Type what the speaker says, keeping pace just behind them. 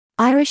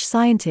Irish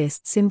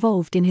scientists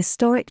involved in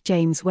historic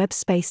James Webb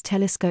Space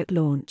Telescope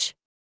launch.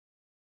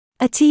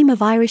 A team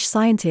of Irish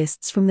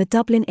scientists from the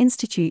Dublin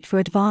Institute for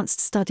Advanced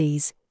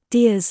Studies,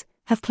 DIAS,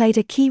 have played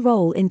a key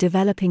role in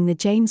developing the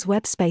James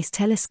Webb Space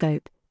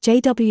Telescope,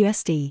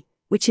 JWST,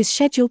 which is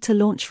scheduled to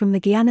launch from the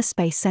Guiana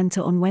Space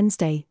Centre on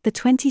Wednesday, the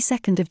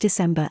 22nd of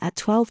December at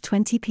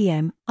 12:20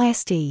 p.m.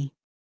 IST.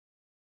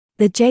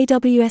 The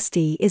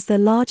JWST is the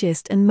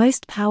largest and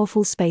most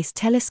powerful space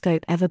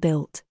telescope ever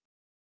built.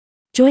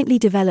 Jointly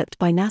developed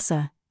by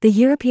NASA, the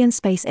European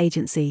Space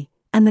Agency,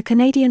 and the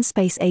Canadian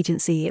Space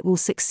Agency, it will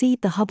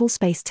succeed the Hubble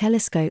Space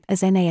Telescope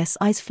as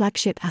NASA's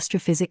flagship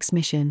astrophysics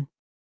mission.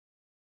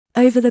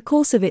 Over the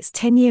course of its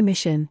 10-year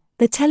mission,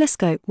 the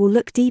telescope will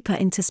look deeper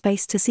into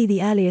space to see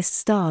the earliest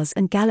stars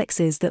and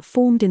galaxies that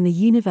formed in the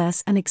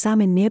universe and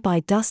examine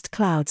nearby dust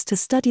clouds to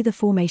study the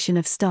formation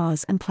of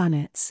stars and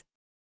planets.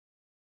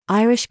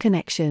 Irish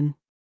connection.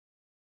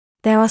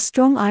 There are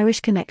strong Irish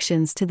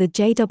connections to the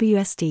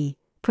JWST.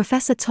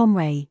 Professor Tom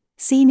Ray,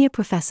 Senior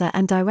Professor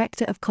and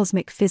Director of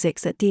Cosmic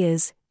Physics at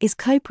DIAS, is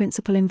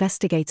co-principal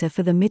investigator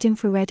for the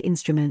mid-infrared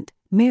instrument,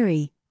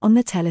 MIRI, on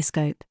the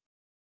telescope.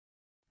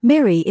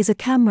 MIRI is a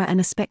camera and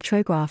a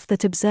spectrograph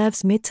that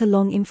observes mid to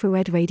long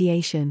infrared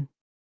radiation.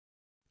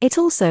 It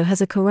also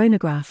has a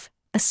coronagraph,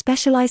 a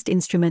specialised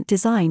instrument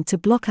designed to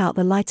block out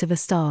the light of a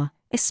star,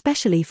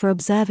 especially for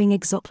observing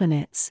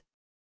exoplanets.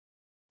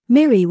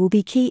 MIRI will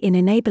be key in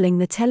enabling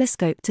the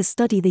telescope to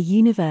study the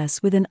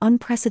universe with an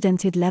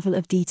unprecedented level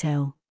of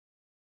detail.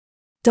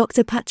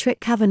 Dr. Patrick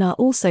Kavanagh,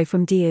 also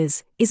from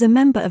DIAS, is a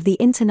member of the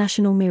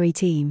international MIRI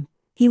team.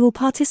 He will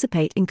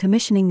participate in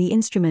commissioning the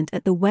instrument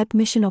at the Webb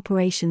Mission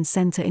Operations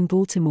Centre in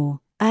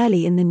Baltimore,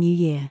 early in the new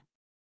year.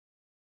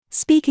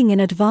 Speaking in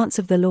advance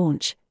of the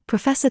launch,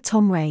 Professor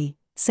Tom Ray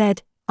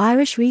said,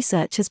 "Irish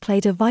research has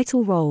played a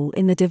vital role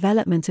in the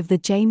development of the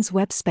James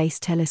Webb Space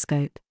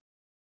Telescope.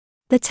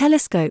 The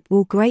telescope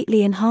will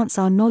greatly enhance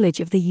our knowledge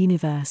of the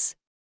universe.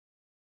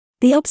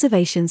 The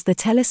observations the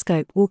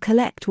telescope will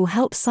collect will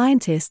help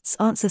scientists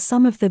answer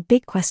some of the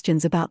big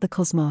questions about the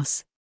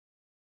cosmos.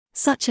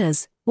 Such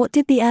as, what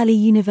did the early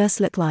universe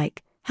look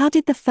like, how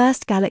did the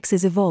first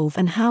galaxies evolve,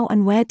 and how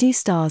and where do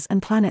stars and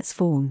planets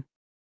form?"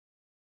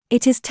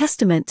 It is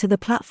testament to the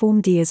platform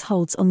DIAS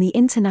holds on the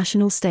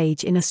international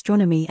stage in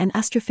astronomy and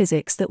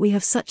astrophysics that we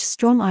have such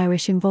strong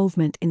Irish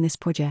involvement in this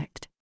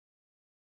project.